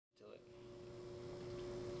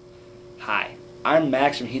Hi, I'm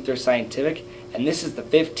Max from Heathrow Scientific, and this is the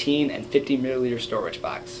 15 and 50 milliliter storage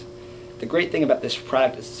box. The great thing about this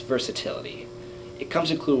product is its versatility. It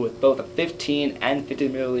comes included with both a 15 and 50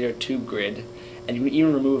 milliliter tube grid, and you can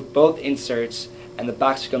even remove both inserts, and the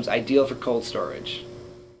box becomes ideal for cold storage.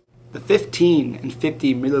 The 15 and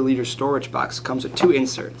 50 milliliter storage box comes with two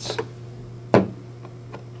inserts.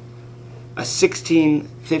 A 16-15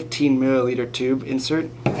 milliliter tube insert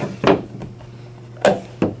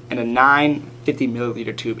and a 9-50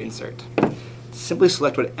 milliliter tube insert. Simply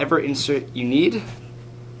select whatever insert you need.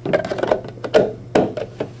 It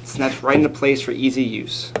snaps right into place for easy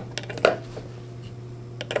use.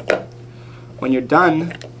 When you're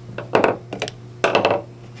done,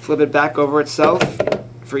 flip it back over itself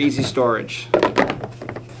for easy storage.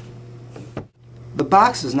 The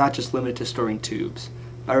box is not just limited to storing tubes.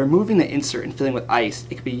 By removing the insert and filling with ice,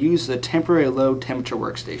 it can be used as a temporary low temperature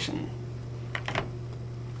workstation.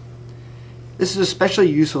 This is especially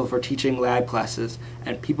useful for teaching lab classes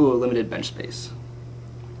and people with limited bench space.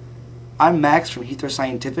 I'm Max from Heathrow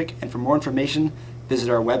Scientific, and for more information, visit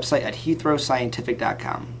our website at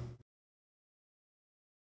heathrowscientific.com.